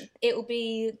 I mean,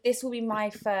 this will be my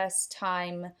first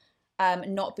time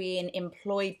not being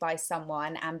employed by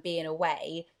someone and being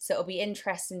away, so it'll be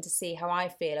interesting to see how I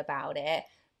feel about it.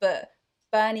 But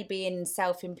Bernie being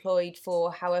self-employed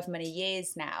for however many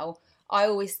years now, I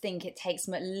always think it takes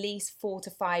him at least 4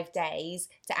 to 5 days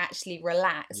to actually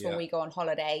relax when we go on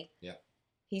holiday. Yeah.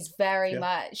 He's very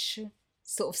much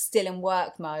sort of still in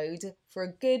work mode for a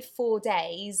good 4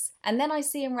 days, and then I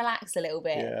see him relax a little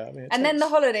bit. Yeah, I mean, then the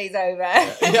holiday's over.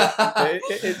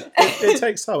 It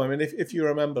takes time. I mean, if you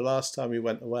remember last time we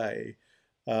went away,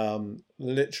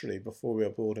 literally before we were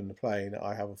boarding the plane,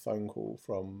 I have a phone call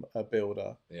from a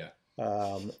builder.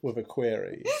 With a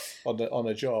query on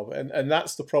a job, and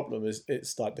that's the problem. Is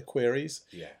it's like the queries,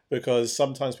 because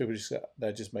sometimes people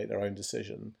just make their own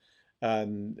decision.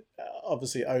 And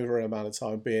obviously, over an amount of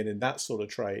time being in that sort of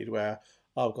trade, where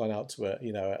I've gone out to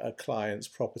a client's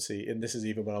property, and this is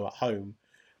even when I'm at home,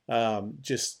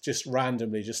 just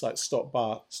randomly, just like stop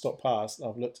past. And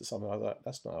I've looked at something. I was like,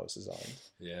 that's not how it's designed.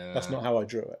 Yeah, that's not how I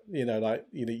drew it.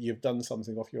 You've done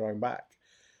something off your own back.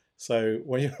 So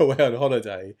when you're away on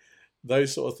holiday,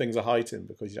 those sort of things are heightened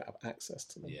because you don't have access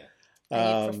to them. Yeah.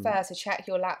 And you prefer to check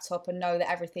your laptop and know that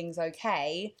everything's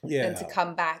okay than to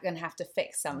come back and have to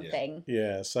fix something.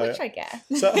 Yeah, so which I get.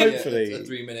 So hopefully, a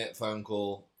 3-minute phone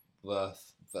call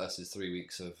versus 3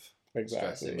 weeks of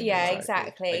stressing. Yeah,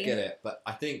 exactly. I get it, but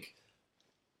I think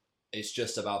it's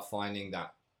just about finding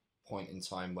that point in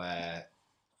time where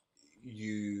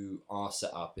you are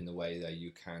set up in the way that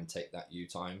you can take that you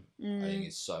time. I think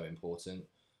it's so important.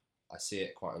 I see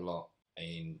it quite a lot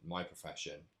in my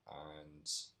profession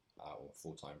and or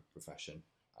full-time profession,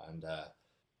 and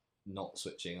not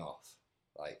switching off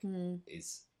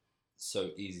is so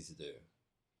easy to do.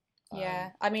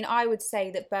 I mean, I would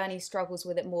say that Bernie struggles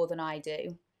with it more than I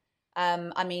do.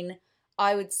 I mean,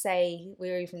 I would say, we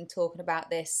were even talking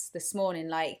about this morning,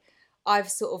 like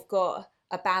I've sort of got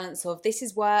a balance of this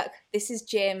is work, this is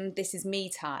gym, this is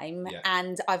me time,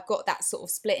 and I've got that sort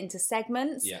of split into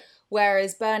segments,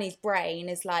 whereas Bernie's brain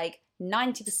is like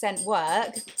 90%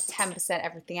 work, 10%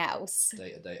 everything else.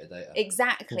 Data.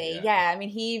 Exactly, yeah. I mean,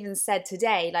 he even said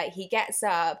today, like he gets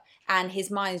up and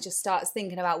his mind just starts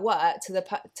thinking about work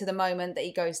to the moment that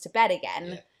he goes to bed again.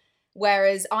 Yeah.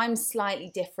 Whereas I'm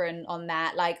slightly different on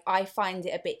that. Like I find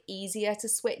it a bit easier to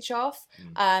switch off,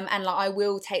 and like I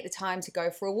will take the time to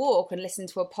go for a walk and listen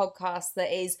to a podcast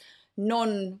that is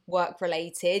non-work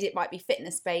related. It might be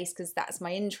fitness based because that's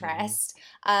my interest,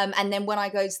 and then when I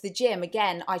go to the gym,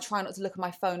 again, I try not to look at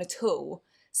my phone at all,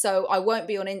 so I won't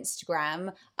be on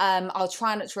Instagram. I'll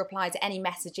try not to reply to any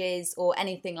messages or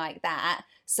anything like that.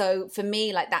 So for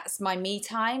me, like that's my me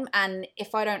time, and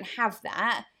if I don't have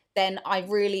that, then I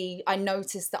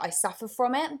notice that I suffer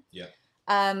from it.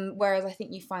 Whereas I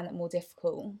think you find that more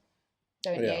difficult,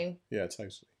 don't you? Yeah,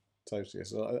 totally.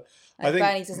 So I think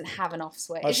Bernie doesn't have an off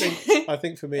switch. I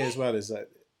think for me as well is that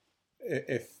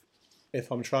if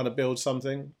I'm trying to build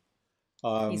something,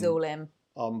 he's all in.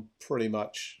 I'm pretty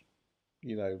much,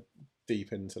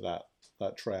 deep into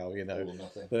that trail. All or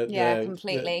nothing.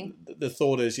 Completely. The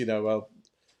thought is, well,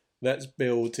 let's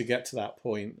build to get to that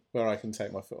point where I can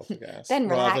take my foot off the gas. Then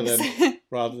relax.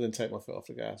 rather than take my foot off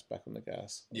the gas, back on the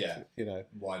gas. Yeah. You know.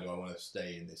 Why do I want to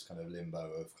stay in this kind of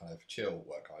limbo of kind of chill,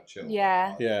 work hard, chill?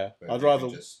 Yeah. Work hard, Yeah. where I'd you rather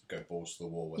can just go balls to the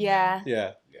wall. And Yeah.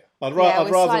 Yeah. Yeah. I'd we're rather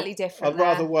slightly different I'd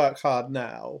rather there. work hard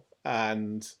now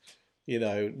and, you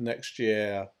know, next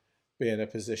year be in a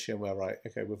position where, right,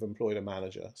 okay, we've employed a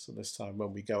manager, so this time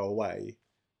when we go away,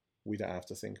 we don't have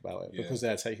to think about it because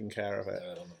they're taking care of it.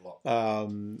 Third on the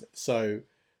block. So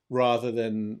rather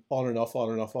than on and off,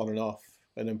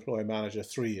 and employ a manager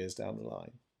 3 years down the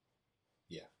line.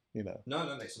 Yeah. You know. No,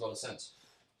 that makes a lot of sense.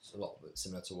 It's a lot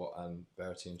similar to what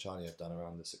Verity and Charlie have done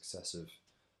around the success of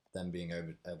them being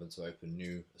able to open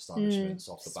new establishments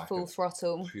off the back full of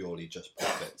throttle. purely just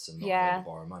profits and not Yeah. having to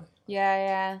borrow money.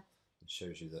 Yeah. It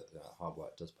shows you that hard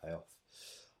work does pay off.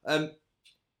 I'm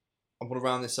going to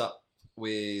round this up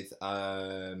with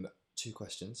 2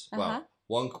 questions. Uh-huh.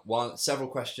 Well, several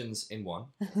questions in one,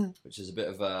 which is a bit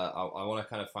of a. I want to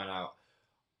kind of find out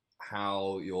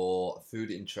how your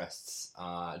food interests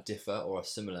differ or are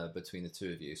similar between the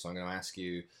two of you. So I'm going to ask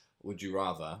you: would you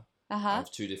rather have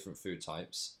 2 different food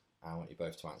types? I want you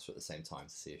both to answer at the same time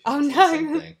to see if you Oh, can say no. the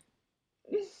same thing.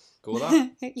 Cool with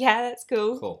that? Yeah, that's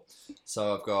cool. Cool.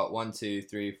 So I've got 1, 2,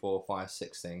 3, 4, 5,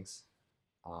 6 things,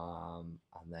 and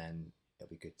then it'll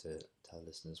be good to tell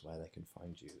listeners where they can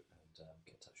find you and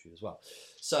get in touch with you as well.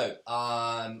 So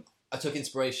I took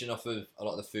inspiration off of a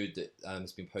lot of the food that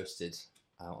has been posted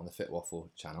on the Fit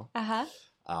Waffle channel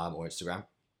or Instagram.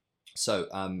 So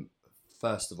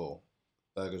first of all,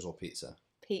 burgers or pizza?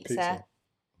 Pizza.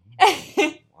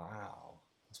 Wow,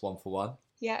 that's 1 for 1.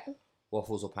 Yeah.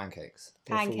 Waffles or pancakes?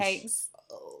 Pancakes.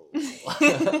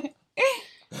 Oh.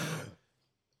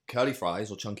 Curly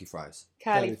fries or chunky fries?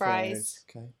 Curly fries.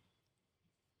 Okay.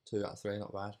 2 out of 3,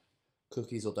 not bad.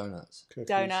 Cookies or donuts? Cookies.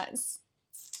 Donuts.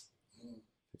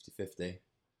 50-50.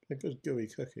 A good gooey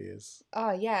cookie is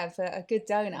Oh yeah, but a good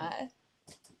donut.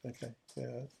 okay.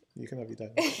 Yeah, you can have your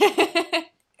donut.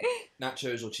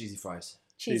 Nachos or cheesy fries?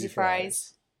 Cheesy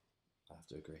fries. I have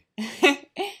to agree.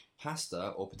 Pasta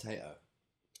or potato?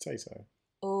 Potato.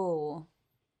 Oh,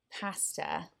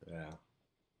 pasta. Yeah.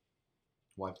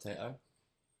 Why potato?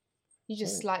 You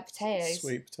just like potatoes.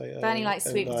 Sweet potato. Bernie likes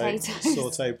sweet and, like, potatoes.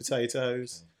 Sauteed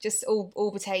potatoes. Just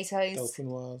all potatoes.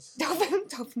 Dauphinoise.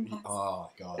 Dauphinoise. Oh,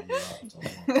 God.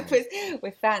 Yeah.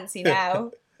 We're fancy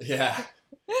now. Yeah.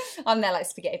 I'm there like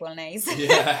spaghetti bolognese.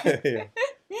 Yeah. Yeah.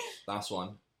 Last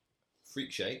one.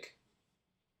 Freak shake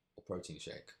or protein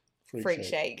shake? Fruit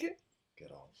shake.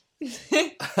 Get on.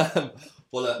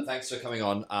 Well, look, thanks for coming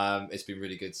on. It's been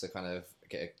really good to kind of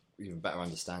get an even better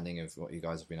understanding of what you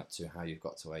guys have been up to, how you've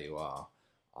got to where you are.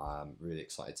 I'm really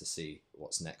excited to see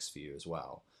what's next for you as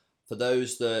well. For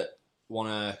those that want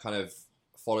to kind of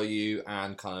follow you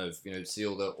and kind of, you know, see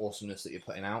all the awesomeness that you're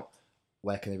putting out,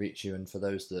 where can they reach you? And for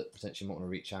those that potentially might want to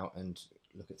reach out and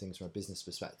look at things from a business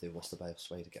perspective, what's the best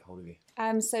way to get hold of you?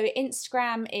 So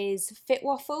Instagram is Fit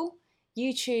Waffle.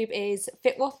 YouTube is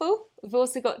Fit Waffle. We've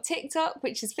also got TikTok,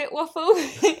 which is Fit Waffle.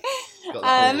 Got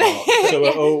that whole lot.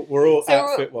 So we're all So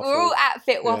at Fit Waffle. We're all at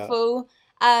Fit Yeah. Waffle.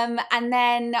 And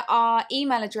then our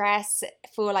email address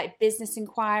for like business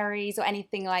inquiries or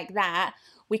anything like that,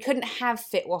 we couldn't have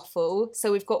Fit Waffle,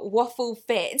 so we've got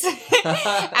wafflefit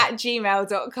at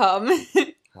gmail.com.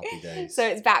 Happy days. So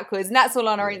it's backwards, and that's all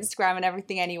on our Yeah. Instagram and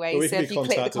everything anyway. But we So can if be you click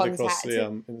the contacted across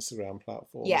contact, the Instagram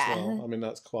platform Yeah. as well. I mean,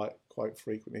 that's quite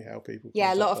frequently how people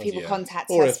yeah, a lot of contact us. people Yeah. contact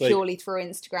Or us if they- purely through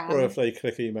Instagram. Or if they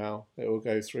click email, it will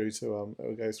go through to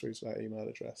that email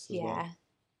address as well. yeah.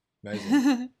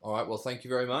 Amazing. All right. Well, thank you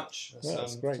very much. Let's Yeah,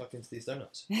 that's great. tuck into these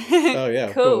donuts. Oh, yeah,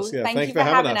 of cool. course, yeah. Thank you for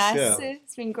having us. Yeah.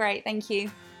 It's been great. Thank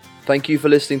you. Thank you for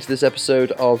listening to this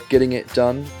episode of Getting It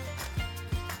Done.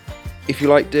 If you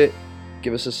liked it,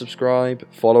 give us a subscribe.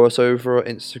 Follow us over at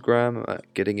Instagram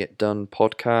at Getting It Done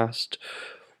Podcast.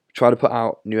 Try to put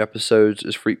out new episodes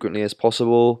as frequently as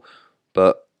possible,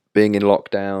 but being in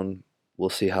lockdown, we'll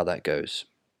see how that goes.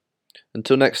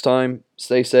 Until next time,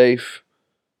 stay safe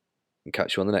and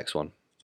catch you on the next one.